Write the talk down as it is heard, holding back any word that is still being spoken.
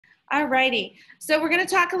All righty. So we're going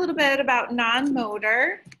to talk a little bit about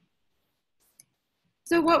non-motor.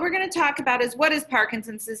 So what we're going to talk about is what is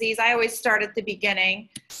Parkinson's disease. I always start at the beginning.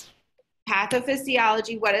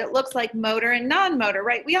 Pathophysiology, what it looks like, motor and non-motor,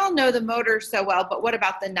 right? We all know the motor so well, but what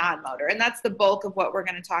about the non-motor? And that's the bulk of what we're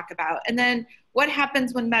going to talk about. And then what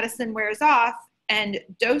happens when medicine wears off and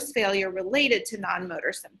dose failure related to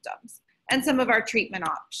non-motor symptoms and some of our treatment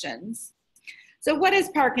options. So what is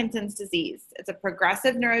Parkinson's disease? It's a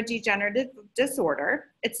progressive neurodegenerative disorder.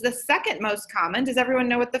 It's the second most common. Does everyone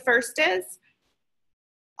know what the first is?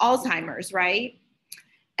 Alzheimer's, right?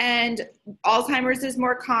 And Alzheimer's is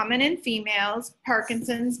more common in females,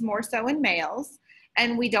 Parkinson's more so in males,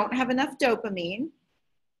 and we don't have enough dopamine.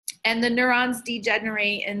 And the neurons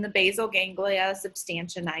degenerate in the basal ganglia,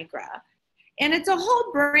 substantia nigra. And it's a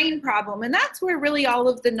whole brain problem, and that's where really all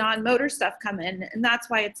of the non-motor stuff come in, and that's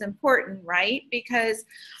why it's important, right? Because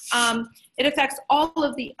it affects all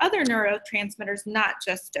of the other neurotransmitters, not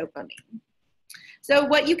just dopamine. So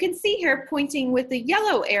what you can see here pointing with the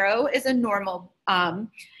yellow arrow is a normal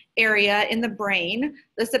area in the brain,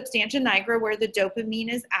 the substantia nigra where the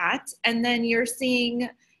dopamine is at, and then you're seeing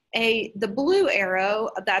the blue arrow,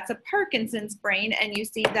 that's a Parkinson's brain, and you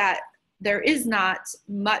see that there is not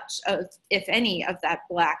much of, if any, of that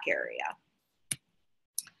black area.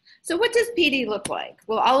 So what does PD look like?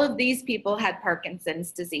 Well, all of these people had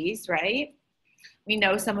Parkinson's disease, right? We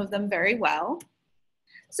know some of them very well.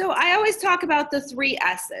 So I always talk about the 3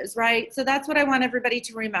 S's, right? So that's what I want everybody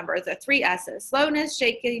to remember, the 3 S's: slowness,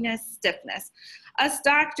 shakiness, stiffness. Us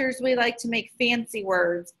doctors, we like to make fancy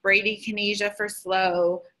words: bradykinesia for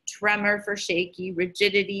slow, tremor for shaky,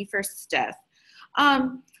 rigidity for stiff.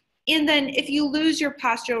 And then if you lose your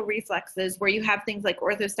postural reflexes, where you have things like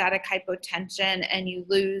orthostatic hypotension and you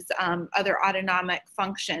lose other autonomic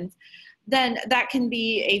functions, then that can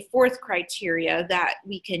be a 4th criteria that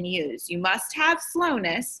we can use. You must have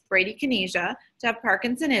slowness, bradykinesia, to have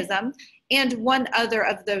Parkinsonism, and one other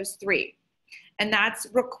of those 3. And that's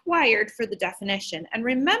required for the definition. And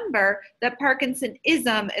remember that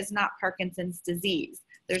Parkinsonism is not Parkinson's disease.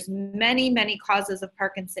 There's many, many causes of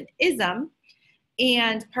Parkinsonism,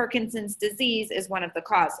 and Parkinson's disease is one of the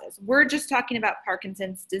causes. We're just talking about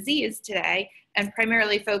Parkinson's disease today and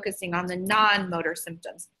primarily focusing on the non-motor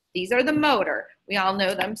symptoms. These are the motor. We all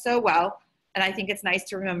know them so well, and I think it's nice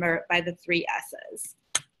to remember by the 3 S's.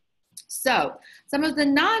 So some of the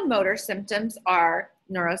non-motor symptoms are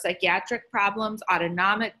neuropsychiatric problems,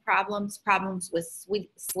 autonomic problems, problems with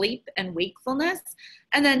sleep and wakefulness,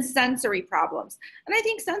 and then sensory problems. And I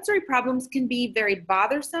think sensory problems can be very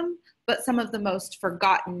bothersome, but some of the most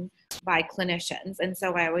forgotten by clinicians. And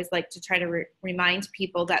so I always like to try to remind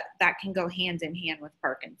people that that can go hand in hand with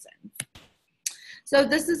Parkinson's. So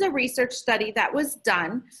this is a research study that was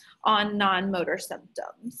done on non-motor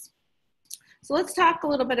symptoms. So let's talk a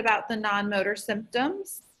little bit about the non-motor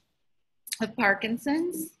symptoms of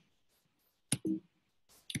Parkinson's.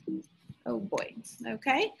 Oh boy,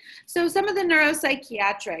 okay. So some of the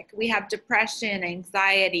neuropsychiatric, we have depression,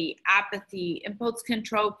 anxiety, apathy, impulse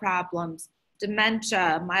control problems,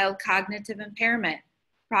 dementia, mild cognitive impairment,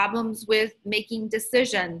 problems with making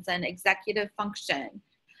decisions and executive function,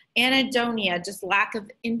 anhedonia, just lack of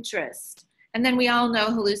interest. And then we all know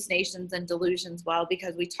hallucinations and delusions well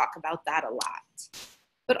because we talk about that a lot.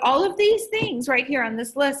 But all of these things right here on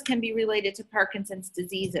this list can be related to Parkinson's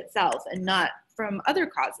disease itself and not from other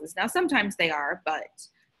causes. Now, sometimes they are, but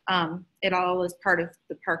it all is part of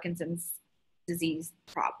the Parkinson's disease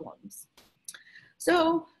problems.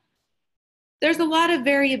 So there's a lot of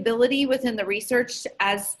variability within the research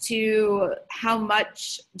as to how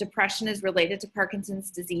much depression is related to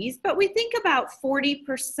Parkinson's disease, but we think about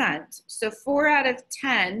 40%. So 4 out of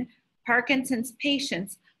 10 Parkinson's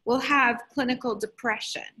patients will have clinical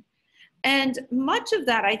depression. And much of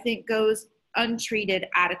that, I think, goes untreated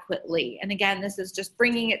adequately. And again, this is just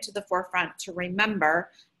bringing it to the forefront to remember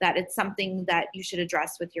that it's something that you should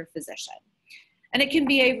address with your physician. And it can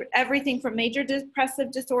be everything from major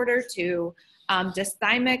depressive disorder to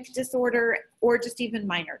dysthymic disorder or just even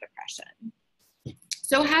minor depression.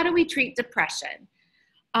 So how do we treat depression?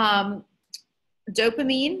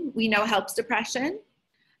 Dopamine, we know, helps depression.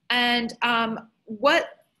 And what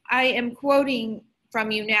I am quoting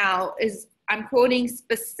from you now is I'm quoting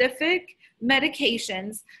specific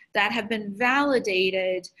medications that have been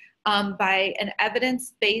validated by an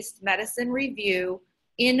evidence-based medicine review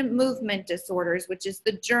in movement disorders, which is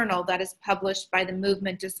the journal that is published by the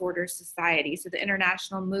Movement Disorder Society. So the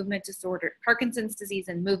International Movement Disorder, Parkinson's Disease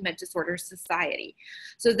and Movement Disorder Society.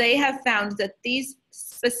 So they have found that these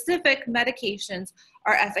specific medications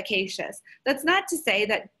are efficacious. That's not to say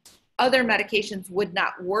that other medications would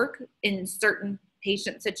not work in certain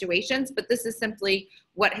patient situations, but this is simply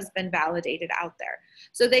what has been validated out there.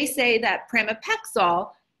 So they say that pramipexole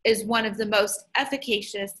is one of the most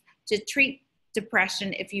efficacious to treat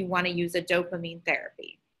depression if you want to use a dopamine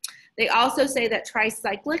therapy. They also say that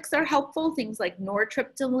tricyclics are helpful, things like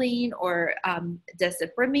nortriptyline or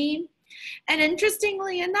desipramine. And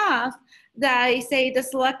interestingly enough, they say the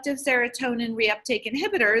selective serotonin reuptake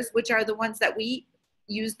inhibitors, which are the ones that we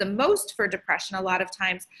use the most for depression a lot of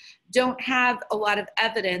times, don't have a lot of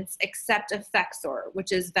evidence except Effexor,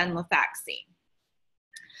 which is venlafaxine.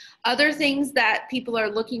 Other things that people are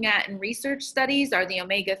looking at in research studies are the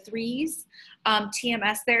omega-3s,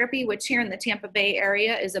 TMS therapy, which here in the Tampa Bay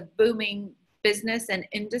area is a booming business and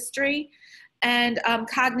industry, and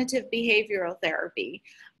cognitive behavioral therapy.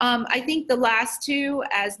 I think the last two,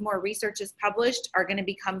 as more research is published, are going to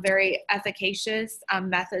become very efficacious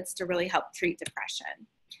methods to really help treat depression.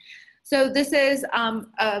 So this is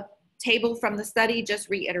a table from the study, just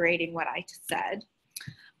reiterating what I said.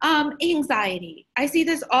 Anxiety. I see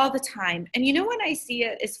this all the time. And you know when I see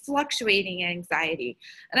it is fluctuating anxiety.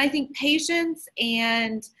 And I think patients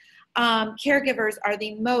and caregivers are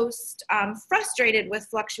the most frustrated with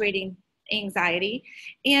fluctuating anxiety.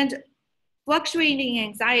 And fluctuating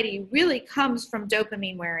anxiety really comes from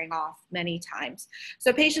dopamine wearing off many times.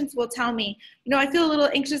 So patients will tell me, you know, I feel a little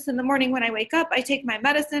anxious in the morning when I wake up. I take my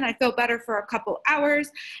medicine. I feel better for a couple hours.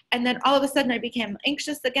 And then all of a sudden I became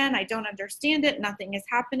anxious again. I don't understand it. Nothing is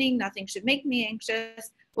happening. Nothing should make me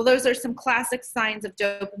anxious. Well, those are some classic signs of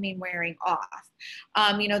dopamine wearing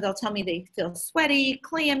off. You know, they'll tell me they feel sweaty,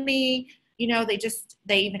 clammy, you know,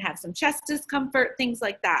 they even have some chest discomfort, things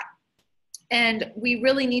like that. And we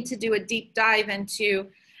really need to do a deep dive into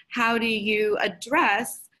how do you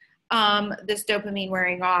address this dopamine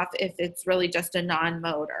wearing off if it's really just a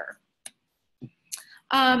non-motor.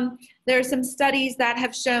 There are some studies that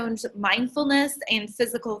have shown mindfulness and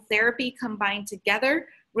physical therapy combined together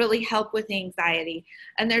really help with anxiety.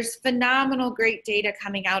 And there's phenomenal great data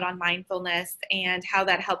coming out on mindfulness and how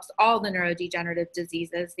that helps all the neurodegenerative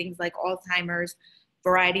diseases, things like Alzheimer's,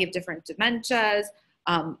 variety of different dementias,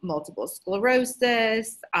 multiple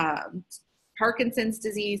sclerosis, Parkinson's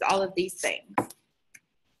disease, all of these things.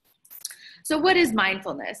 So what is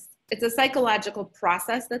mindfulness? It's a psychological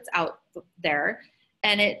process that's out there,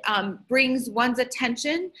 and it brings one's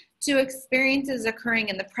attention to experiences occurring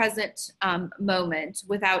in the present moment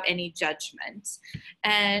without any judgment.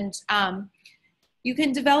 And you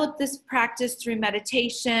can develop this practice through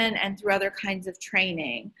meditation and through other kinds of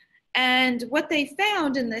training. And what they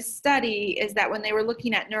found in this study is that when they were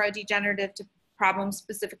looking at neurodegenerative problems,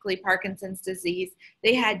 specifically Parkinson's disease,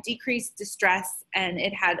 they had decreased distress, and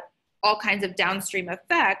it had all kinds of downstream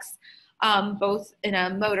effects, both in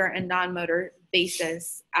a motor and non-motor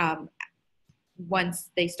basis once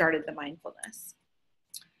they started the mindfulness.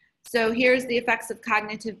 So here's the effects of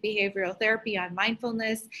cognitive behavioral therapy on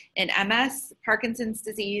mindfulness in MS, Parkinson's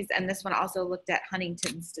disease, and this one also looked at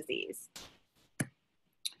Huntington's disease.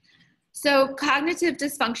 So cognitive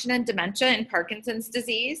dysfunction and dementia in Parkinson's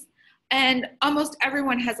disease, and almost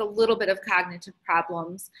everyone has a little bit of cognitive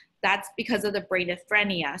problems. That's because of the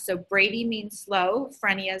bradyphrenia. So brady means slow,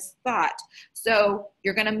 phrenia is thought. So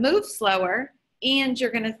you're gonna move slower and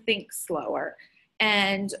you're gonna think slower.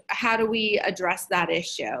 And how do we address that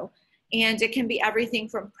issue? And it can be everything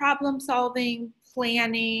from problem solving,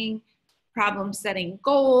 planning, problem setting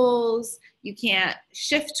goals. You can't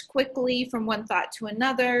shift quickly from one thought to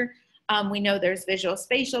another. We know there's visual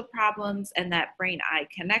spatial problems and that brain-eye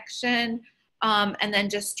connection, and then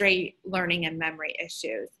just straight learning and memory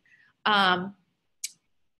issues. 30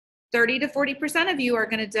 to 40% of you are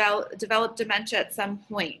going to develop dementia at some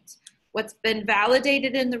point. What's been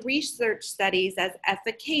validated in the research studies as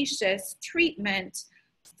efficacious treatment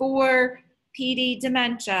for PD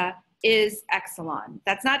dementia is Exelon.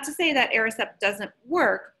 That's not to say that Aricept doesn't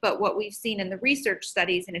work, but what we've seen in the research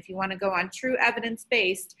studies, and if you want to go on true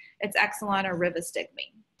evidence-based, it's Exelon or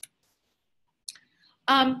rivastigmine.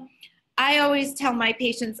 I always tell my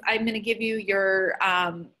patients, I'm going to give you your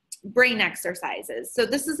brain exercises. So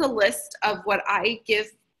this is a list of what I give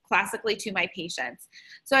classically to my patients.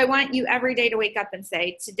 So I want you every day to wake up and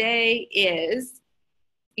say, today is,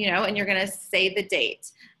 you know, and you're going to say the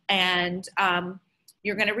date. And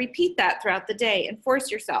you're going to repeat that throughout the day and force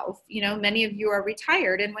yourself. You know, many of you are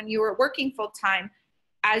retired, and when you were working full time,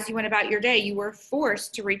 as you went about your day, you were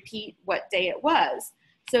forced to repeat what day it was.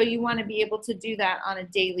 So you want to be able to do that on a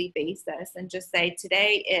daily basis and just say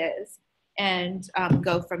today is, and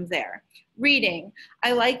go from there. Reading.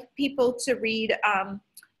 I like people to read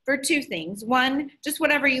for two things. One, just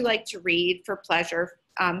whatever you like to read for pleasure.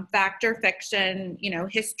 fact or fiction, you know,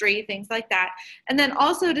 history, things like that. And then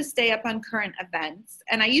also to stay up on current events.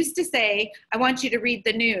 And I used to say, I want you to read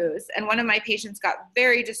the news. And one of my patients got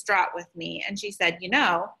very distraught with me. And she said, you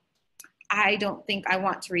know, I don't think I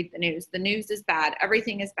want to read the news. The news is bad.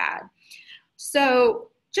 Everything is bad. So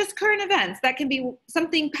just current events, that can be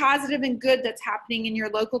something positive and good that's happening in your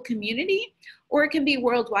local community, or it can be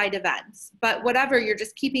worldwide events. But whatever, you're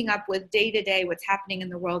just keeping up with day to day what's happening in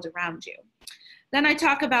the world around you. Then I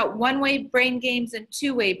talk about one-way brain games and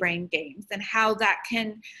two-way brain games and how that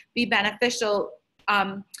can be beneficial,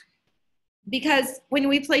 because when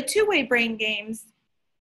we play two-way brain games,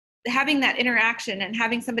 having that interaction and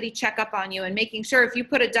having somebody check up on you and making sure if you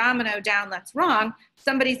put a domino down that's wrong,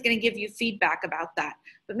 somebody's going to give you feedback about that.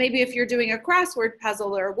 But maybe if you're doing a crossword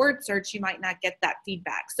puzzle or a word search, you might not get that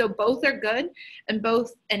feedback. So both are good and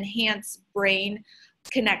both enhance brain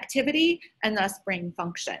connectivity and thus brain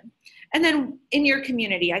function. And then in your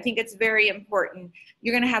community, I think it's very important.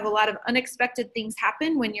 You're going to have a lot of unexpected things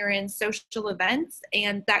happen when you're in social events,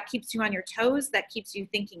 and that keeps you on your toes, that keeps you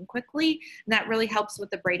thinking quickly, and that really helps with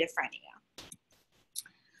the bradyphrenia.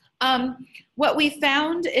 What we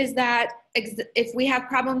found is that if we have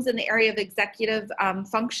problems in the area of executive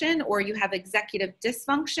function, or you have executive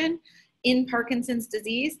dysfunction in Parkinson's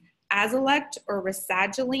disease, Azilect or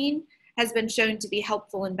Rasagiline has been shown to be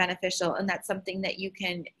helpful and beneficial, and that's something that you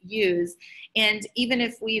can use. And even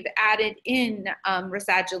if we've added in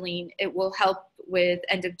Rasagiline, it will help with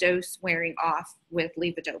end of dose wearing off with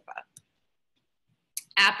levodopa.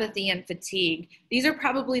 Apathy and fatigue. These are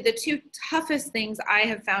probably the two toughest things I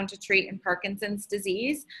have found to treat in Parkinson's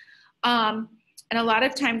disease. And a lot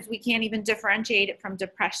of times we can't even differentiate it from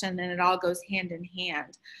depression, and it all goes hand in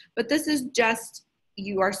hand. But this is just,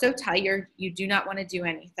 you are so tired, you do not want to do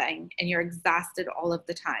anything, and you're exhausted all of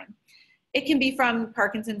the time. It can be from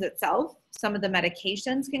Parkinson's itself. Some of the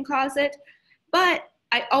medications can cause it, but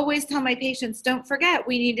I always tell my patients, don't forget,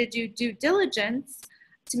 we need to do due diligence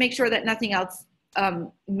to make sure that nothing else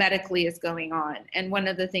medically is going on. And one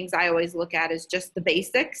of the things I always look at is just the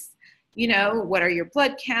basics. You know, what are your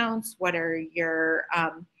blood counts? What are your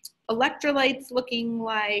electrolytes looking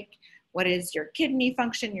like? What is your kidney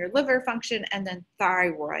function, your liver function, and then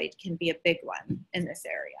thyroid can be a big one in this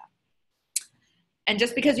area. And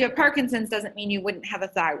just because you have Parkinson's doesn't mean you wouldn't have a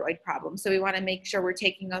thyroid problem. So we want to make sure we're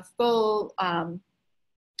taking a full,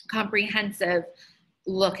 comprehensive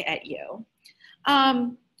look at you.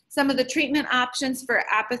 Some of the treatment options for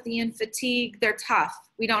apathy and fatigue, they're tough.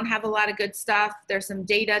 We don't have a lot of good stuff. There's some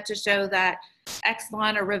data to show that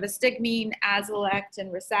Exelon or rivastigmine, Azilect,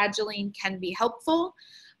 and Rasagiline can be helpful,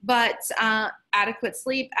 but adequate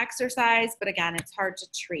sleep, exercise, but again, it's hard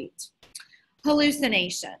to treat.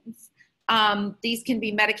 Hallucinations. These can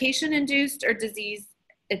be medication-induced or disease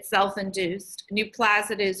itself-induced.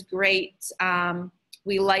 Nuplazid is great.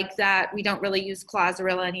 We like that. We don't really use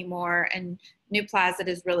Clozaril anymore, and Nuplazid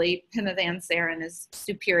is really, pimavanserin is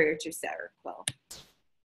superior to Seroquel.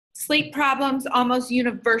 Sleep problems, almost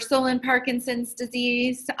universal in Parkinson's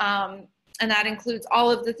disease, and that includes all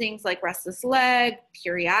of the things like restless leg,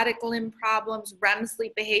 periodic limb problems, REM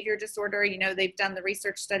sleep behavior disorder. You know, they've done the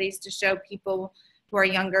research studies to show people who are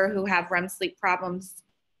younger who have REM sleep problems,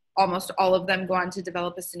 almost all of them go on to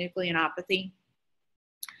develop a synucleinopathy.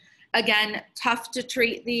 Again, tough to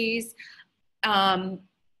treat these,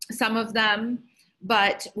 some of them,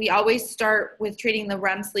 but we always start with treating the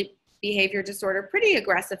REM sleep behavior disorder pretty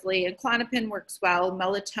aggressively, and Klonopin works well.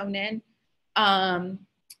 Melatonin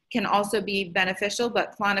can also be beneficial,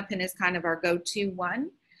 but Klonopin is kind of our go-to one.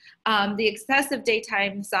 The excessive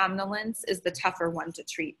daytime somnolence is the tougher one to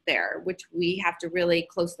treat there, which we have to really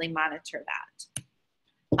closely monitor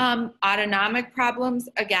that. Autonomic problems,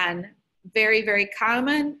 again, very, very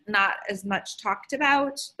common, not as much talked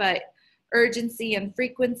about, but urgency and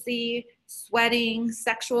frequency, sweating,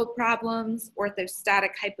 sexual problems,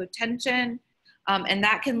 orthostatic hypotension, and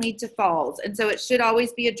that can lead to falls. And so it should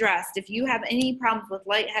always be addressed. If you have any problems with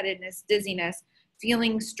lightheadedness, dizziness,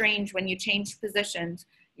 feeling strange when you change positions,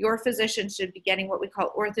 your physician should be getting what we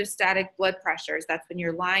call orthostatic blood pressures. That's when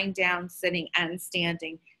you're lying down, sitting, and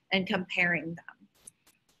standing, and comparing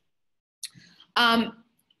them.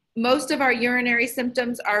 Most of our urinary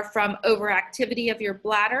symptoms are from overactivity of your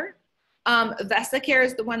bladder. Vesicare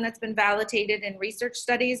is the one that's been validated in research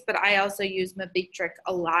studies, but I also use Mobictric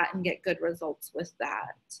a lot and get good results with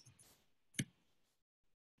that.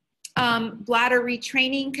 Bladder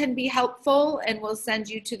retraining can be helpful, and we'll send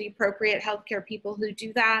you to the appropriate healthcare people who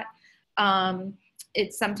do that.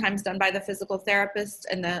 It's sometimes done by the physical therapist,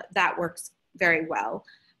 and that works very well.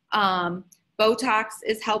 Botox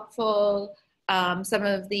is helpful. Some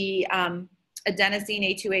of the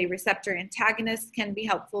Adenosine A2A receptor antagonists can be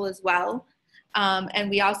helpful as well. And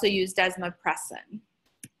we also use desmopressin.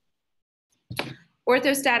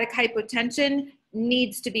 Orthostatic hypotension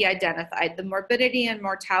needs to be identified. The morbidity and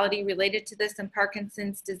mortality related to this in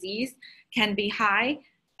Parkinson's disease can be high,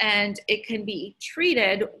 and it can be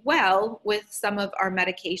treated well with some of our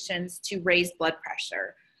medications to raise blood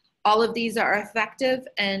pressure. All of these are effective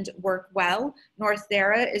and work well.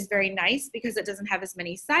 Northera is very nice because it doesn't have as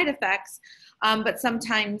many side effects, but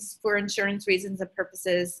sometimes for insurance reasons and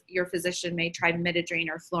purposes, your physician may try midodrine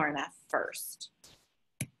or Florinef first.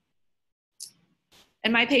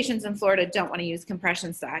 And my patients in Florida don't want to use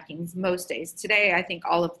compression stockings most days. Today, I think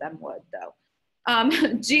all of them would, though.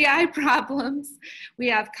 GI problems, we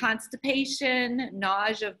have constipation,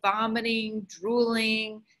 nausea, vomiting,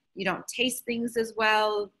 drooling, you don't taste things as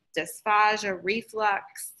well, dysphagia,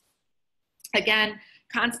 reflux. Again,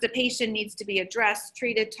 constipation needs to be addressed,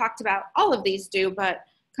 treated, talked about. All of these do, but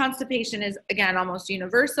constipation is, again, almost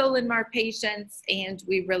universal in our patients, and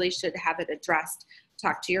we really should have it addressed.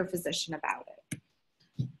 Talk to your physician about it.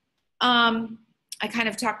 I kind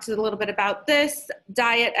of talked a little bit about this.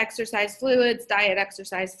 Diet, exercise, fluids, diet,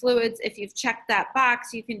 exercise, fluids. If you've checked that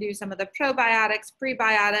box, you can do some of the probiotics,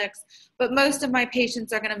 prebiotics, but most of my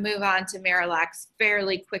patients are going to move on to Miralax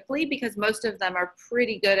fairly quickly because most of them are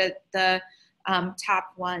pretty good at the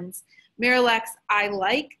top ones. Miralax I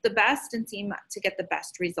like the best and seem to get the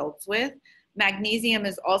best results with. Magnesium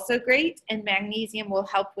is also great, and magnesium will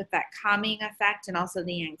help with that calming effect and also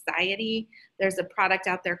the anxiety. There's a product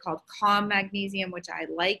out there called Calm Magnesium, which I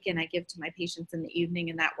like, and I give to my patients in the evening,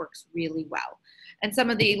 and that works really well. And some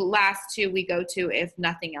of the last two we go to if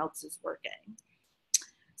nothing else is working.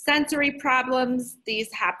 Sensory problems,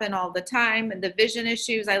 these happen all the time. And the vision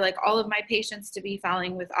issues, I like all of my patients to be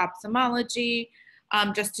following with ophthalmology,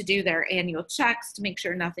 just to do their annual checks to make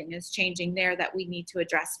sure nothing is changing there that we need to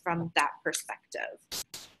address from that perspective.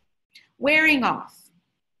 Wearing off.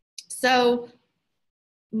 So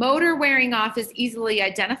motor wearing off is easily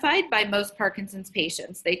identified by most Parkinson's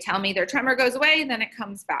patients. They tell me their tremor goes away, then it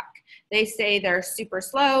comes back. They say they're super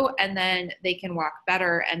slow, and then they can walk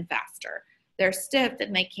better and faster. They're stiff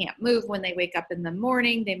and they can't move when they wake up in the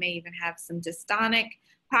morning. They may even have some dystonic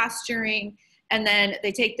posturing. And then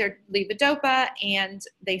they take their levodopa and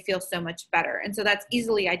they feel so much better. And so that's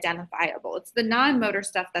easily identifiable. It's the non-motor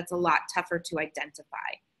stuff that's a lot tougher to identify.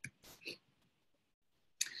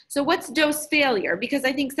 So what's dose failure? Because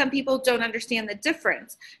I think some people don't understand the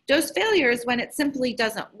difference. Dose failure is when it simply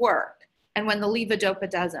doesn't work and when the levodopa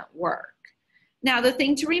doesn't work. Now, the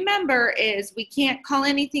thing to remember is we can't call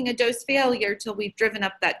anything a dose failure till we've driven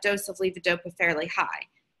up that dose of levodopa fairly high.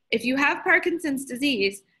 If you have Parkinson's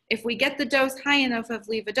disease, if we get the dose high enough of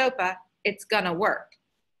levodopa, it's gonna work.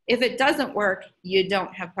 If it doesn't work, you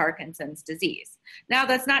don't have Parkinson's disease. Now,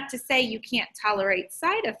 that's not to say you can't tolerate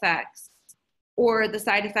side effects or the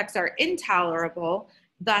side effects are intolerable,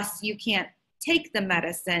 thus you can't take the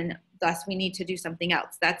medicine, thus we need to do something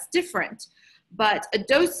else. That's different. But a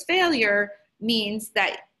dose failure means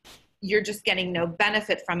that you're just getting no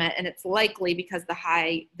benefit from it, and it's likely because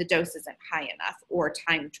the dose isn't high enough or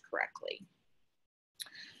timed correctly.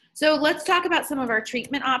 So let's talk about some of our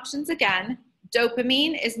treatment options again.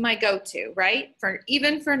 Dopamine is my go-to, right?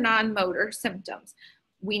 Even for non-motor symptoms.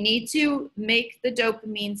 We need to make the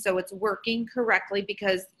dopamine so it's working correctly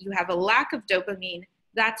because you have a lack of dopamine,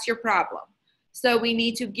 that's your problem. So we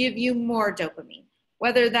need to give you more dopamine,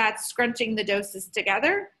 whether that's scrunching the doses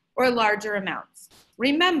together or larger amounts.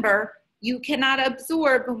 Remember, you cannot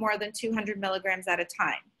absorb more than 200 milligrams at a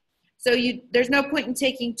time. So there's no point in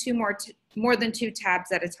taking more than 2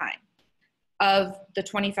 tabs at a time of the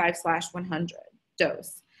 25/100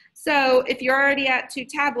 dose. So if you're already at 2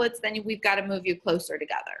 tablets, then we've got to move you closer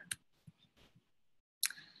together.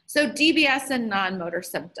 So DBS and non-motor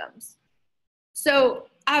symptoms. So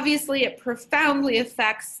obviously it profoundly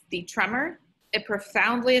affects the tremor, it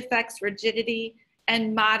profoundly affects rigidity,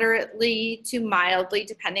 and moderately to mildly,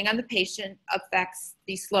 depending on the patient, affects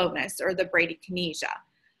the slowness or the bradykinesia.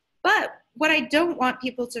 But what I don't want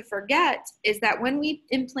people to forget is that when we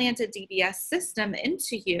implant a DBS system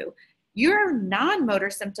into you, your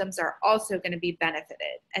non-motor symptoms are also going to be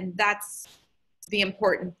benefited. And that's the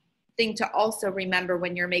important thing to also remember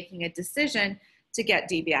when you're making a decision to get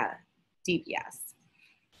DBS.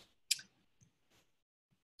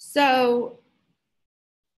 So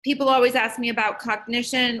people always ask me about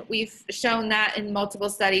cognition. We've shown that in multiple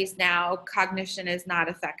studies now, cognition is not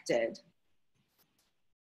affected.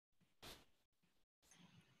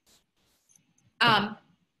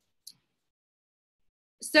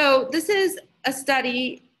 So this is a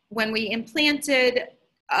study when we implanted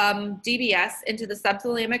DBS into the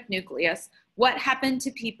subthalamic nucleus, what happened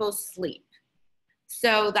to people's sleep?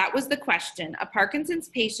 So that was the question. A Parkinson's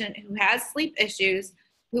patient who has sleep issues,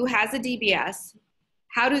 who has a DBS,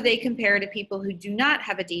 how do they compare to people who do not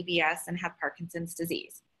have a DBS and have Parkinson's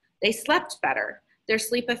disease? They slept better. Their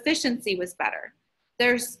sleep efficiency was better.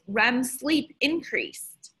 Their REM sleep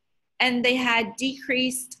increased, and they had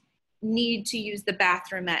decreased need to use the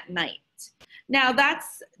bathroom at night. Now,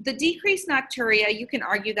 that's the decreased nocturia. You can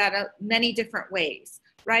argue that many different ways,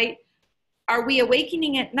 right? Are we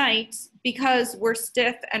awakening at night because we're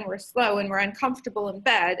stiff and we're slow and we're uncomfortable in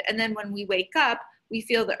bed, and then when we wake up, we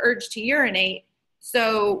feel the urge to urinate,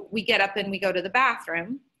 so we get up and we go to the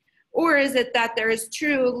bathroom? Or is it that there is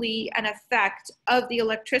truly an effect of the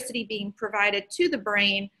electricity being provided to the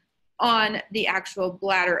brain on the actual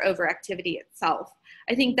bladder overactivity itself?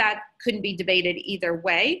 I think that couldn't be debated either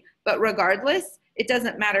way, but regardless, it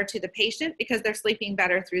doesn't matter to the patient because they're sleeping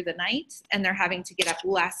better through the night and they're having to get up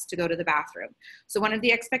less to go to the bathroom. So one of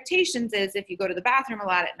the expectations is if you go to the bathroom a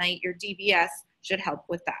lot at night, your DBS should help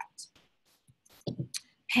with that.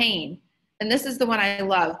 Pain. And this is the one I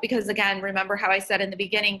love because, again, remember how I said in the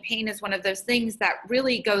beginning, pain is one of those things that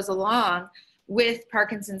really goes along with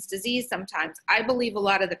Parkinson's disease sometimes. I believe a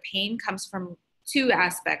lot of the pain comes from two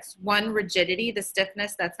aspects. One, rigidity, the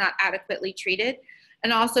stiffness that's not adequately treated,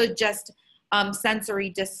 and also just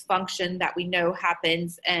sensory dysfunction that we know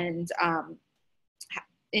happens and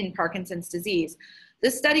in Parkinson's disease.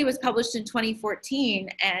 This study was published in 2014,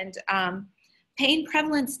 and pain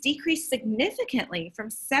prevalence decreased significantly from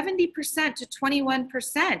 70% to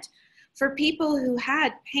 21% for people who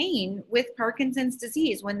had pain with Parkinson's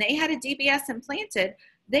disease. When they had a DBS implanted,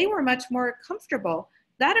 they were much more comfortable.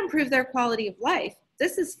 That improved their quality of life.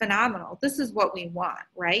 This is phenomenal. This is what we want,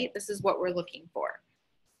 right? This is what we're looking for.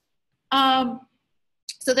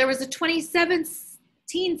 So there was a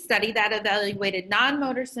 2017 study that evaluated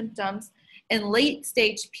non-motor symptoms in late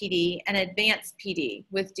stage PD and advanced PD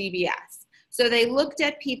with DBS. So they looked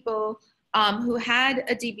at people who had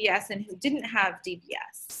a DBS and who didn't have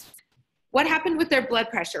DBS. What happened with their blood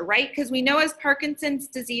pressure, right? Because we know as Parkinson's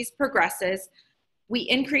disease progresses, we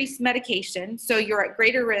increase medication, so you're at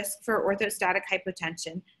greater risk for orthostatic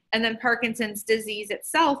hypotension. And then Parkinson's disease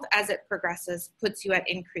itself, as it progresses, puts you at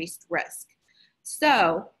increased risk.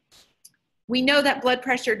 So we know that blood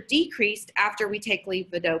pressure decreased after we take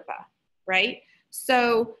levodopa, right?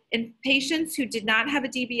 So in patients who did not have a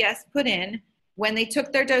DBS put in, when they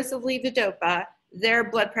took their dose of levodopa, their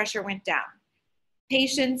blood pressure went down.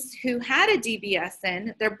 Patients who had a DBS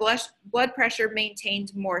in, their blood pressure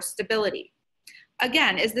maintained more stability.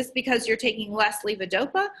 Again, is this because you're taking less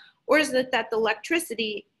levodopa, or is it that the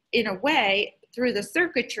electricity, in a way, through the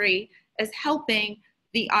circuitry, is helping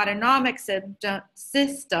the autonomic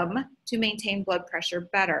system to maintain blood pressure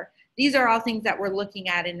better? These are all things that we're looking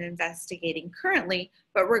at and investigating currently,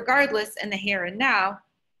 but regardless, in the here and now,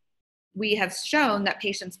 we have shown that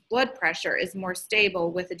patients' blood pressure is more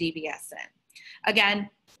stable with a DBS in. Again,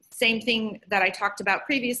 same thing that I talked about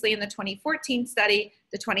previously in the 2014 study,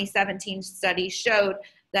 the 2017 study showed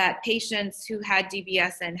that patients who had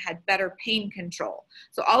DBS in had better pain control.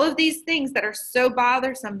 So all of these things that are so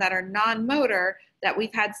bothersome, that are non-motor, that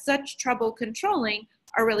we've had such trouble controlling,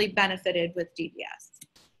 are really benefited with DBS.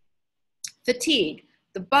 Fatigue,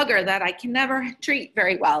 the bugger that I can never treat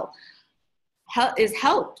very well, is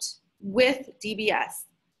helped with DBS.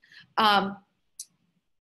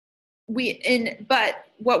 But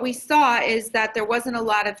what we saw is that there wasn't a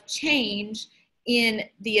lot of change in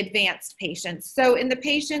the advanced patients. So in the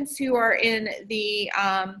patients who are in the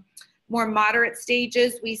more moderate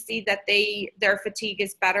stages, we see that their fatigue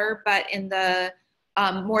is better, but in the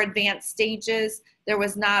more advanced stages, there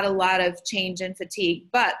was not a lot of change in fatigue,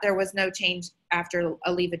 but there was no change after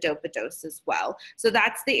a levodopa dose as well. So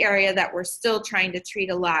that's the area that we're still trying to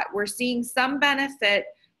treat a lot. We're seeing some benefit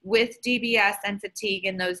with DBS and fatigue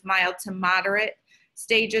in those mild to moderate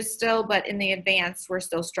stages still, but in the advanced, we're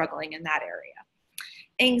still struggling in that area.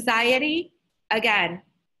 Anxiety, again,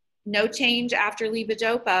 no change after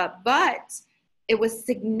levodopa, but it was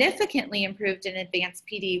significantly improved in advanced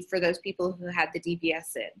PD for those people who had the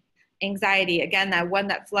DBS in. Anxiety, again, that one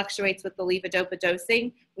that fluctuates with the levodopa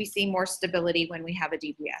dosing, we see more stability when we have a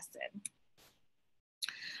DBS in.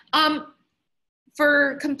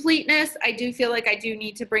 For completeness, I do feel like I do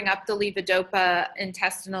need to bring up the levodopa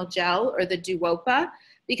intestinal gel, or the DUOPA,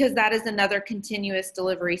 because that is another continuous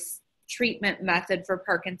delivery treatment method for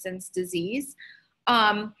Parkinson's disease.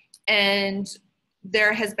 And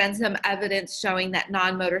there has been some evidence showing that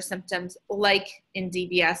non-motor symptoms, like in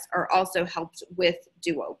DBS, are also helped with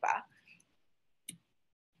DUOPA.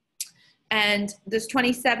 And this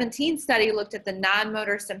 2017 study looked at the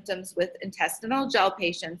non-motor symptoms with intestinal gel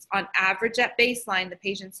patients. On average at baseline, the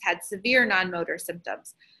patients had severe non-motor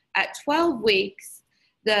symptoms. At 12 weeks,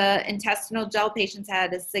 the intestinal gel patients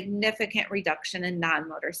had a significant reduction in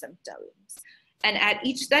non-motor symptoms. And at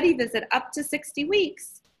each study visit up to 60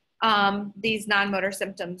 weeks, these non-motor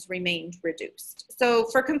symptoms remained reduced. So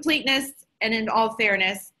for completeness and in all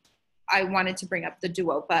fairness, I wanted to bring up the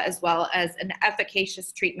Duopa as well as an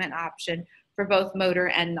efficacious treatment option for both motor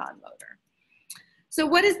and non-motor. So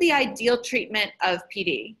what is the ideal treatment of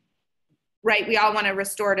PD? Right, we all want a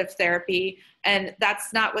restorative therapy, and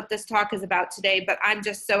that's not what this talk is about today, but I'm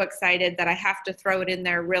just so excited that I have to throw it in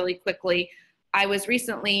there really quickly. I was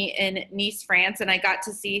recently in Nice, France, and I got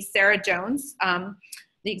to see Sarah Jones,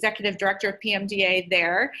 the executive director of PMDA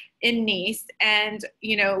there in Nice. And,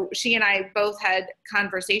 you know, she and I both had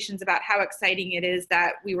conversations about how exciting it is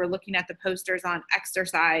that we were looking at the posters on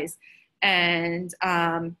exercise and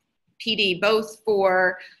PD, both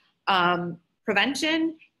for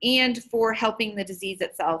prevention and for helping the disease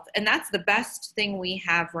itself. And that's the best thing we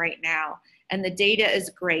have right now. And the data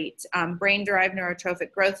is great. Brain-derived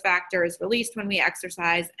neurotrophic growth factor is released when we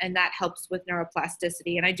exercise, and that helps with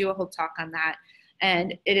neuroplasticity. And I do a whole talk on that.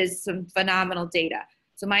 And it is some phenomenal data.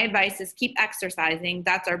 So my advice is keep exercising.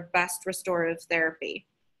 That's our best restorative therapy.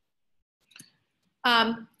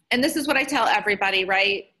 And this is what I tell everybody,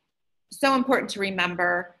 right? So important to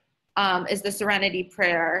remember is the Serenity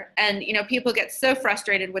Prayer. And, you know, people get so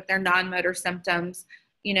frustrated with their non-motor symptoms,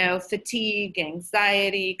 you know, fatigue,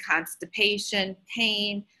 anxiety, constipation,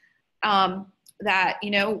 pain, that, you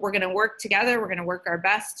know, we're going to work together. We're going to work our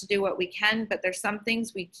best to do what we can, but there's some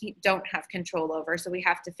things we don't have control over. So we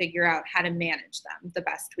have to figure out how to manage them the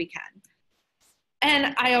best we can.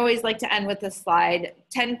 And I always like to end with this slide,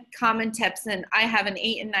 10 common tips. And I have an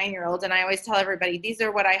 8 and 9-year-old, and I always tell everybody, these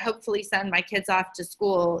are what I hopefully send my kids off to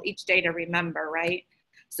school each day to remember, right?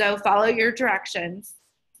 So follow your directions,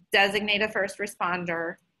 designate a first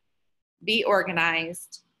responder, be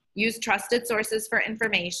organized, use trusted sources for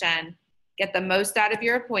information, get the most out of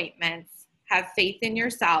your appointments, have faith in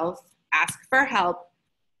yourself, ask for help,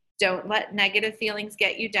 don't let negative feelings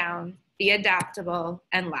get you down, be adaptable,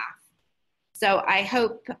 and laugh. So I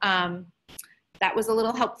hope that was a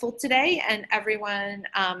little helpful today, and everyone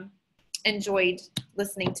enjoyed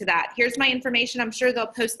listening to that. Here's my information. I'm sure they'll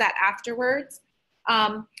post that afterwards.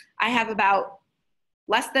 I have about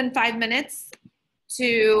less than 5 minutes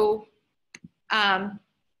to have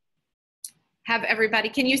everybody.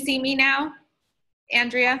 Can you see me now,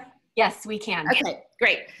 Andrea? Yes, we can. Okay,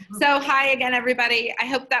 great. So hi again, everybody. I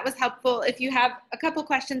hope that was helpful. If you have a couple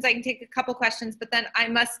questions, I can take a couple questions, but then I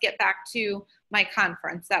must get back to my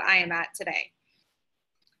conference that I am at today.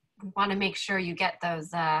 We want to make sure you get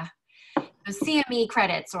those CME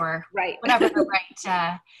credits or right. whatever the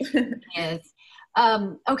right is.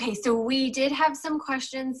 Okay, so we did have some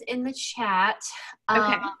questions in the chat.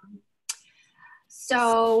 Okay.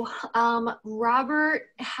 So Robert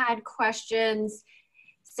had questions,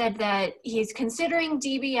 said that he's considering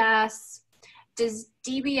DBS. Does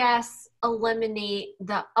DBS eliminate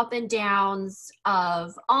the up and downs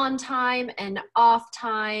of on time and off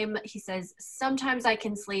time? He says, sometimes I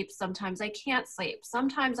can sleep, sometimes I can't sleep.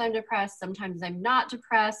 Sometimes I'm depressed, sometimes I'm not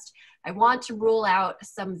depressed. I want to rule out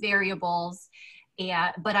some variables,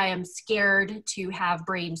 but I am scared to have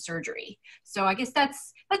brain surgery. So I guess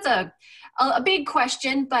that's a big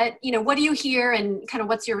question, but you know, what do you hear and kind of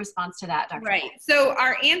what's your response to that, Dr. Right. So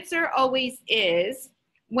our answer always is,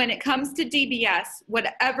 when it comes to DBS,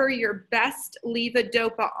 whatever your best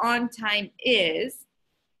levodopa on time is,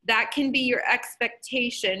 that can be your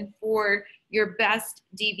expectation for your best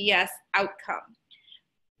DBS outcome.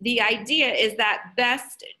 The idea is that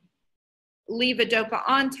best levodopa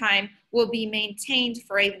on time will be maintained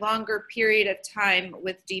for a longer period of time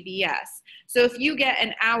with DBS. So if you get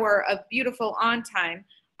an hour of beautiful on time,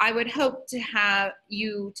 I would hope to have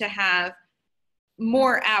you to have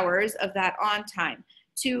more hours of that on time.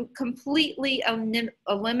 To completely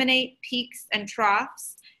eliminate peaks and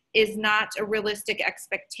troughs is not a realistic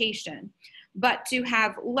expectation, but to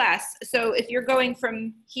have less. So if you're going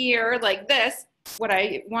from here like this, what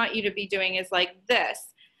I want you to be doing is like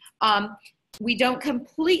this. We don't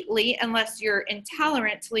completely, unless you're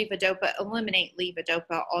intolerant to levodopa, eliminate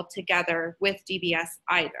levodopa altogether with DBS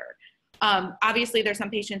either. Obviously, there's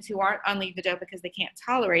some patients who aren't on levodopa because they can't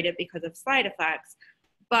tolerate it because of side effects.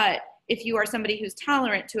 But if you are somebody who's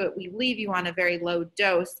tolerant to it, we leave you on a very low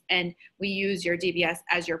dose, and we use your DBS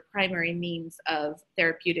as your primary means of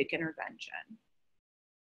therapeutic intervention.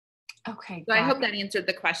 Okay, So I got hope that answered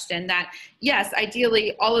the question that, yes,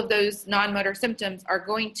 ideally all of those non-motor symptoms are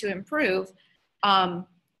going to improve.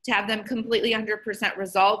 To have them completely 100%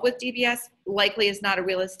 resolve with DBS likely is not a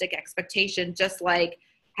realistic expectation, just like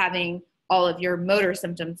having all of your motor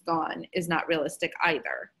symptoms gone is not realistic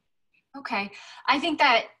either. Okay. I think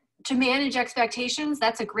that to manage expectations,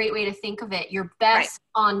 that's a great way to think of it. Your best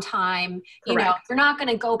on time, you know, Correct. you're not going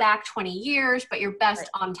to go back 20 years, but your best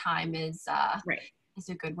on time is a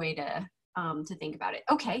good way to think about it.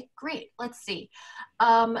 Okay, great. Let's see.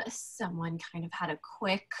 Someone kind of had a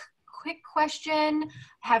quick question.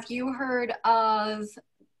 Have you heard of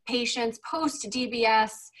patients post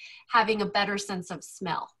DBS having a better sense of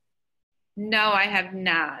smell? No, I have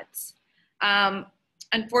not.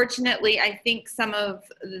 Unfortunately, I think some of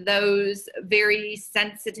those very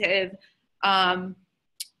sensitive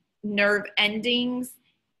nerve endings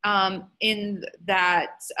in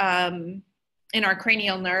that in our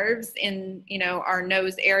cranial nerves in our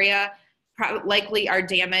nose area likely are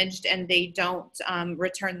damaged and they don't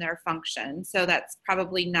return their function. So that's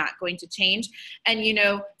probably not going to change. And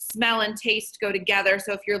smell and taste go together.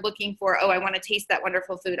 So if you're looking for, I want to taste that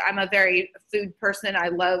wonderful food. I'm a very food person. I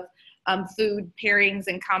love food pairings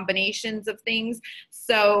and combinations of things.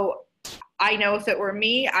 So I know if it were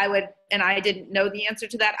me, I would, and I didn't know the answer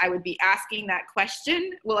to that, I would be asking that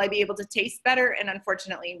question, will I be able to taste better? And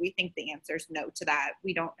unfortunately, we think the answer is no to that.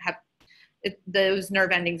 We don't have, those nerve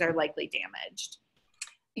endings are likely damaged.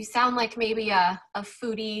 You sound like maybe a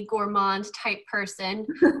foodie gourmand type person.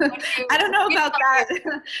 I don't know about that,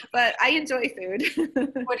 but I enjoy food.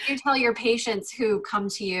 What do you tell your patients who come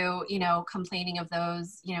to you, complaining of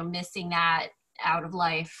those, missing that out of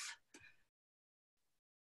life?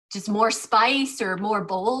 Just more spice or more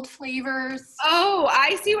bold flavors? Oh,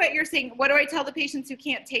 I see what you're saying. What do I tell the patients who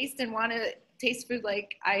can't taste and want to taste food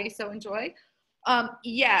like I so enjoy?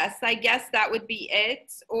 Yes, I guess that would be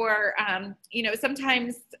it. Or,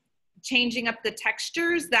 sometimes changing up the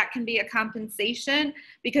textures, that can be a compensation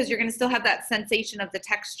because you're going to still have that sensation of the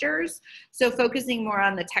textures. So focusing more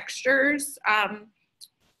on the textures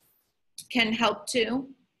can help too.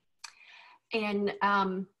 And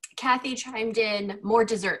Kathy chimed in, more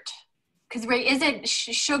dessert. Because isn't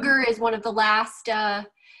sugar is one of the last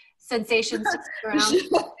sensations to stick around?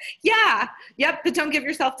 Yeah, yep, but don't give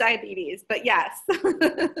yourself diabetes, but yes.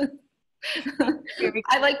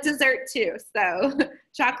 I like dessert too, so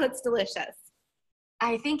chocolate's delicious.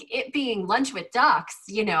 I think it being lunch with ducks,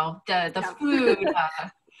 the food.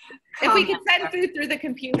 If we could send food through the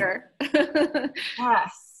computer.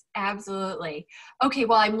 Yes, absolutely. Okay,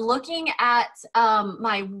 well, I'm looking at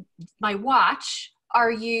my watch.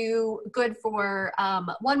 Are you good for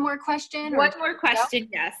one more question? One more question,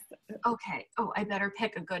 yes. Okay. Oh, I better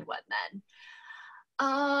pick a good one then.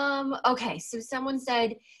 Okay, so someone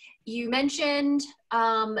said, you mentioned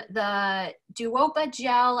the Duopa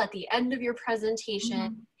gel at the end of your presentation.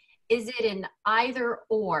 Mm-hmm. Is it an either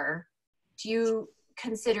or? Do you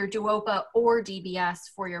consider Duopa or DBS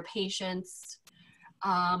for your patients?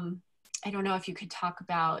 I don't know if you could talk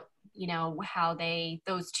about, how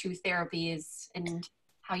those two therapies and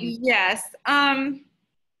how you. Yes.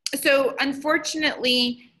 So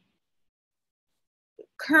unfortunately,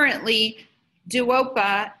 currently,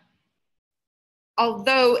 Duopa,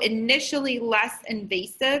 although initially less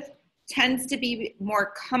invasive, tends to be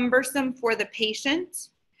more cumbersome for the patient,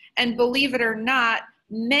 and believe it or not,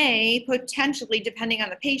 may potentially, depending on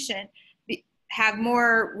the patient, have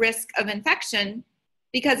more risk of infection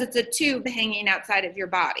because it's a tube hanging outside of your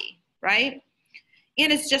body, right?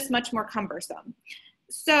 And it's just much more cumbersome.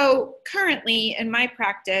 So currently in my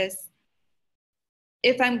practice,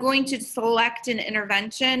 if I'm going to select an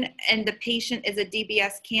intervention and the patient is a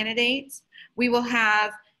DBS candidate, we will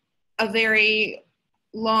have a very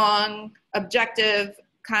long, objective,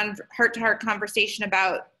 heart-to-heart conversation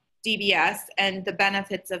about DBS and the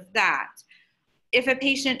benefits of that. If a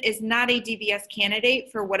patient is not a DBS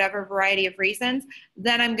candidate for whatever variety of reasons,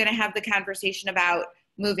 then I'm going to have the conversation about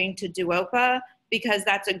moving to Duopa because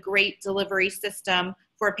that's a great delivery system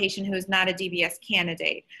for a patient who is not a DBS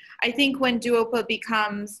candidate. I think when Duopa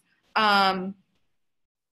becomes,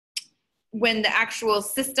 when the actual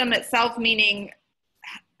system itself, meaning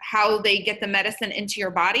how they get the medicine into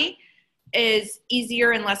your body, is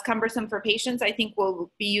easier and less cumbersome for patients, I think we'll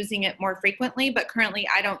be using it more frequently, but currently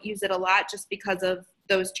I don't use it a lot just because of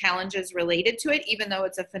those challenges related to it, even though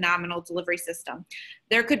it's a phenomenal delivery system.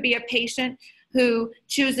 There could be a patient who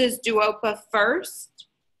chooses Duopa first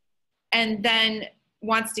and then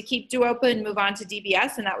wants to keep Duopa and move on to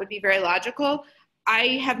DBS, and that would be very logical.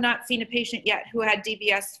 I have not seen a patient yet who had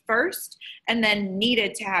DBS first and then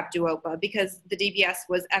needed to have Duopa because the DBS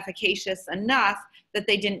was efficacious enough that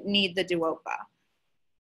they didn't need the Duopa.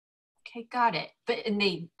 Okay, got it. But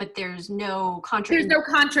there's no contraindication. There's no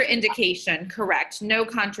contraindication, correct. No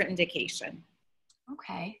contraindication.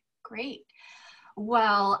 Okay, great.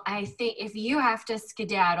 Well, I think if you have to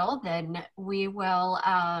skedaddle, then we will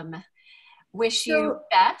wish you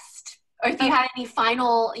best. Or if you had any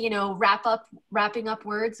final, wrapping up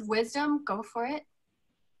words of wisdom, go for it.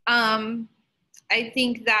 I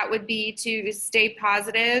think that would be to stay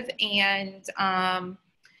positive and,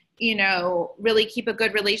 really keep a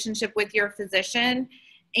good relationship with your physician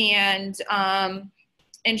and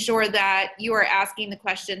ensure that you are asking the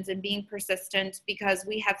questions and being persistent, because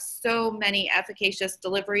we have so many efficacious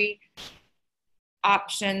delivery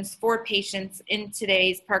options for patients in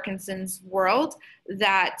today's Parkinson's world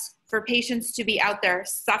that for patients to be out there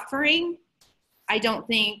suffering, I don't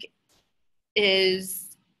think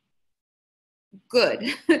is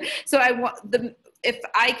good. So if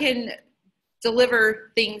I can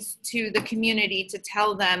deliver things to the community to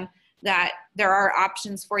tell them that there are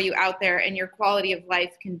options for you out there and your quality of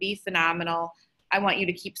life can be phenomenal, I want you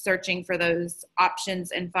to keep searching for those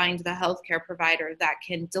options and find the healthcare provider that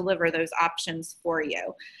can deliver those options for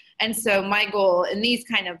you. And so my goal in these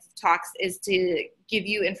kind of talks is to give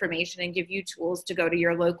you information and give you tools to go to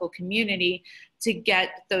your local community to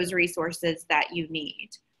get those resources that you need.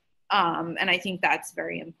 And I think that's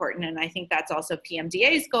very important. And I think that's also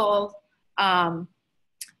PMDA's goal.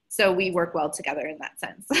 So we work well together in that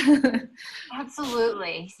sense.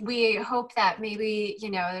 Absolutely. We hope that maybe,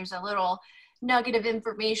 there's a little nugget of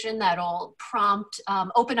information that'll prompt,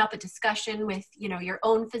 open up a discussion with, your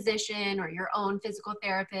own physician or your own physical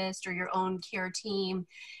therapist or your own care team,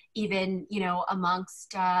 even,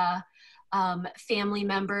 amongst family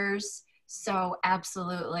members. So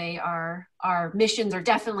absolutely, our missions are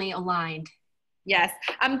definitely aligned. Yes.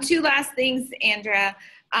 Two last things, Andrea.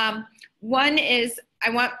 One is I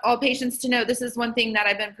want all patients to know this is one thing that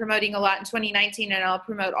I've been promoting a lot in 2019 and I'll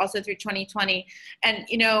promote also through 2020. And,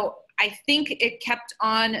 I think it kept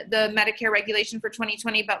on the Medicare regulation for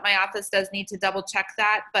 2020, but my office does need to double check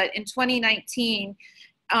that. But in 2019,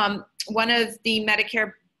 one of the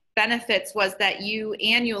Medicare benefits was that you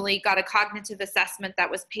annually got a cognitive assessment that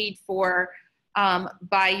was paid for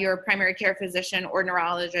by your primary care physician or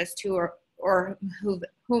neurologist or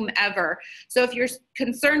whomever. So if you're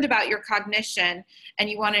concerned about your cognition and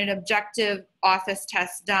you want an objective office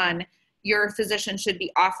test done, your physician should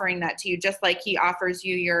be offering that to you, just like he offers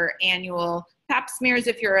you your annual pap smears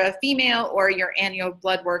if you're a female or your annual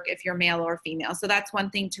blood work if you're male or female. So that's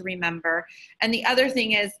one thing to remember. And the other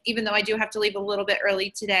thing is, even though I do have to leave a little bit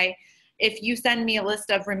early today, if you send me a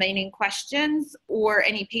list of remaining questions or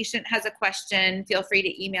any patient has a question, feel free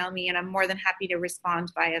to email me and I'm more than happy to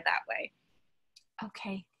respond via that way.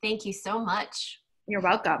 Okay. Thank you so much. You're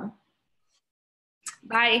welcome.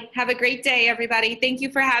 Bye. Have a great day, everybody. Thank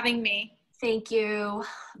you for having me. Thank you.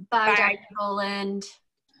 Bye, Dr. Boland.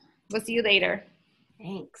 We'll see you later.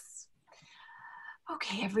 Thanks.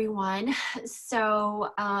 Okay, everyone.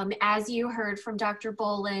 So as you heard from Dr.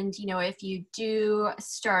 Boland, if you do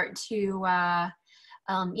start to,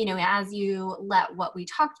 as you let what we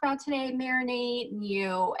talked about today marinate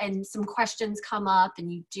and some questions come up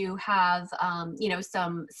and you do have,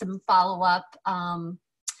 some follow-up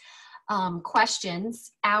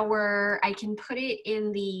questions, I can put it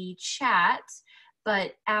in the chat,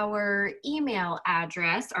 but our email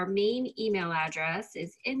address, our main email address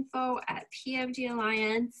is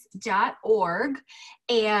info@pmdalliance.org.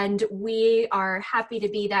 And we are happy to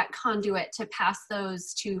be that conduit to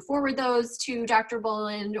forward those to Dr.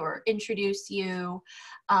 Boland or introduce you.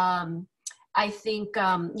 I think,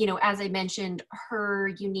 as I mentioned, her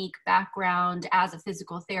unique background as a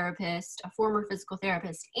physical therapist, a former physical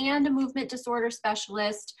therapist, and a movement disorder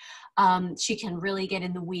specialist, she can really get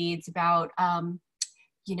in the weeds about, a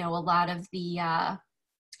lot of the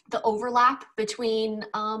overlap between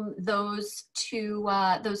those two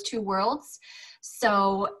worlds.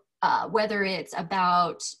 So whether it's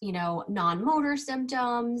about, non-motor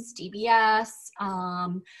symptoms, DBS,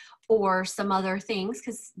 or some other things,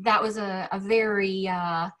 because that was a very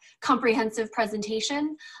comprehensive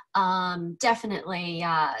presentation. Definitely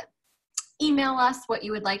email us what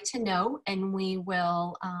you would like to know, and we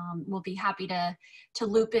will we'll be happy to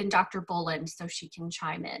loop in Dr. Boland so she can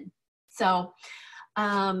chime in. So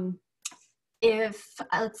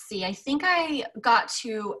let's see, I think I got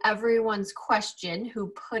to everyone's question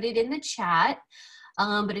who put it in the chat,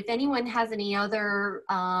 but if anyone has any other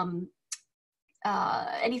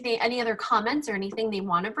any other comments or anything they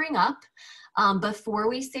want to bring up. Before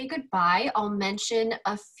we say goodbye, I'll mention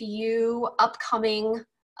a few upcoming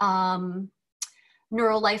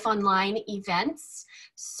NeuroLife Online events.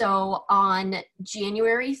 So on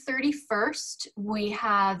January 31st, we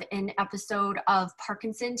have an episode of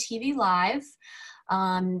Parkinson TV Live.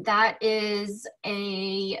 That is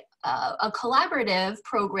a collaborative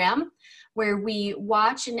program where we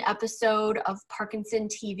watch an episode of Parkinson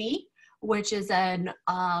TV, which is a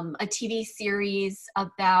TV series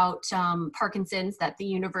about Parkinson's that the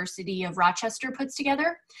University of Rochester puts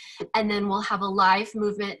together. And then we'll have a live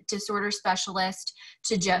movement disorder specialist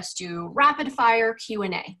to just do rapid fire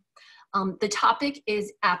Q&A. The topic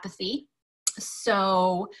is apathy.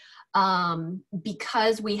 So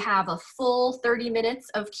because we have a full 30 minutes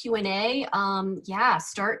of Q&A,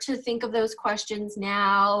 start to think of those questions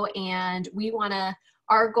now. And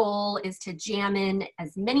our goal is to jam in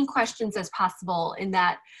as many questions as possible in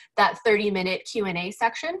that 30-minute Q&A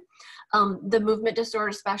section. The movement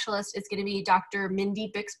disorder specialist is going to be Dr.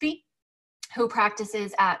 Mindy Bixby, who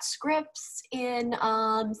practices at Scripps in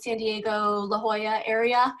San Diego, La Jolla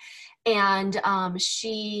area. And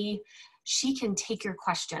she can take your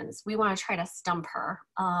questions. We want to try to stump her.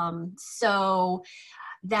 So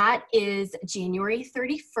that is January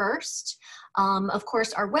 31st. Of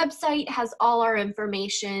course, our website has all our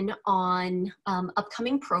information on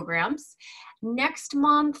upcoming programs. Next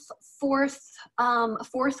month, fourth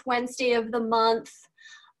Wednesday of the month.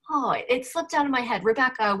 Oh, it slipped out of my head.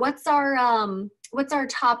 Rebecca, what's our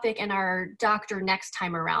topic and our doctor next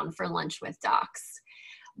time around for Lunch with Docs?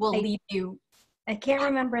 We'll leave you. I can't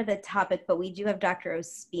remember the topic, but we do have Dr.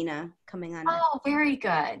 Ospina coming on. Oh, very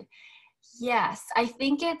good. Yes, I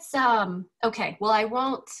think it's okay. Well, I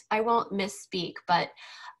won't misspeak, but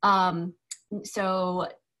so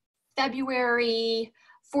February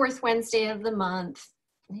 4th Wednesday of the month.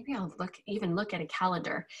 Maybe I'll look at a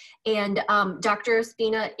calendar. And Dr.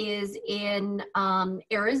 Ospina is in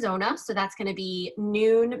Arizona, so that's going to be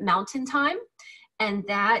noon Mountain Time, and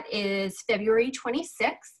that is February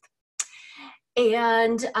 26th.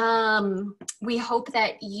 And we hope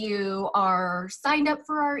that you are signed up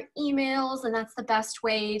for our emails, and that's the best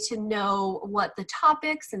way to know what the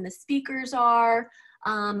topics and the speakers are.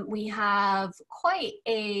 We have quite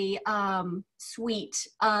a suite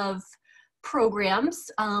of programs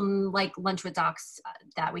like Lunch with Docs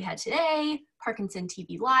that we had today, Parkinson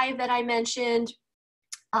TV Live that I mentioned.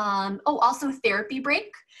 Also Therapy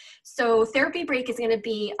Break. So Therapy Break is going to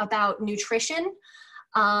be about nutrition.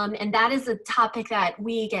 And that is a topic that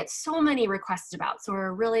we get so many requests about. So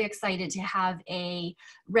we're really excited to have a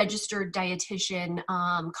registered dietitian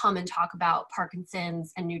come and talk about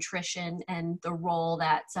Parkinson's and nutrition and the role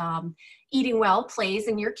that eating well plays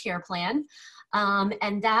in your care plan.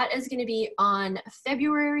 And that is going to be on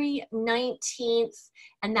February 19th,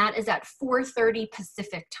 and that is at 4:30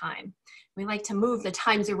 Pacific time. We like to move the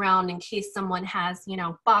times around in case someone has,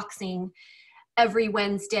 boxing every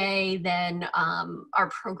Wednesday, then our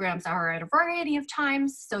programs are at a variety of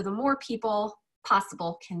times, so the more people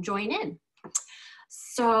possible can join in.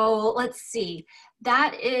 So let's see,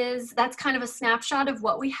 that's kind of a snapshot of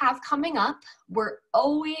what we have coming up. We're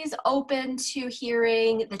always open to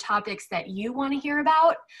hearing the topics that you want to hear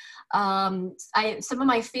about. Some of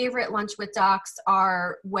my favorite Lunch with Docs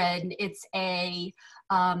are when it's a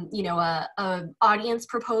audience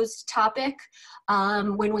proposed topic.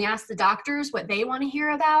 When we ask the doctors what they want to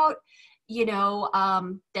hear about,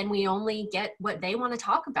 then we only get what they want to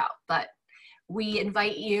talk about. But we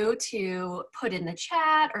invite you to put in the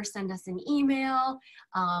chat or send us an email,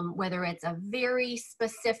 whether it's a very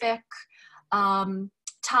specific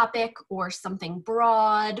topic or something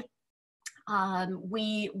broad.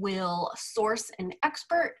 We will source an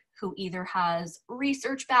expert who either has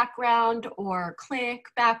research background or clinic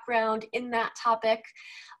background in that topic,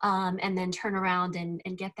 and then turn around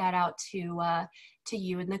and get that out to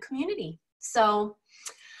you in the community. So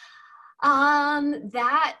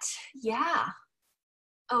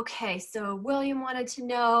Okay, so William wanted to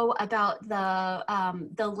know about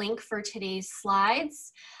the link for today's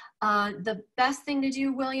slides. The best thing to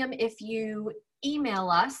do, William, if you email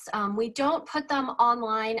us, we don't put them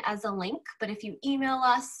online as a link, but if you email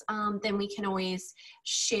us, then we can always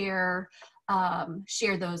share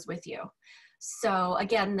those with you. So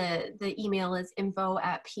again, the email is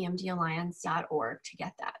info@pmdalliance.org to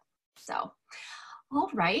get that. So, all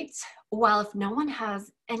right. Well, if no one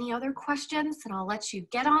has any other questions, then I'll let you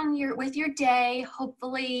get on with your day.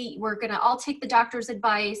 Hopefully, we're gonna all take the doctor's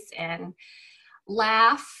advice and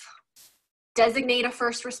laugh, designate a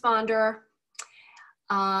first responder,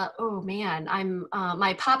 oh man,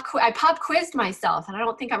 I pop quizzed myself and I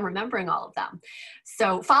don't think I'm remembering all of them.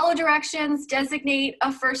 So follow directions, designate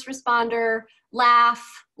a first responder, laugh,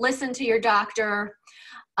 listen to your doctor,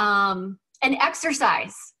 and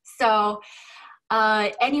exercise. So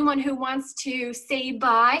anyone who wants to say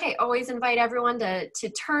bye, I always invite everyone to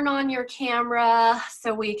turn on your camera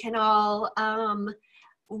so we can all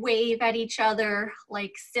wave at each other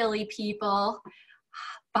like silly people.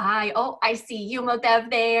 Bye. Oh, I see Yuma Bev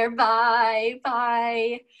there. Bye.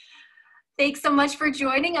 Bye. Thanks so much for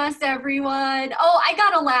joining us, everyone. Oh, I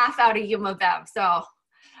got a laugh out of Yuma Bev. So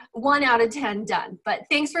 1 out of 10 done. But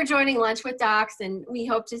thanks for joining Lunch with Docs, and we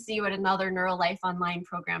hope to see you at another NeuroLife Online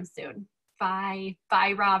program soon. Bye.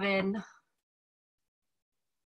 Bye, Robin.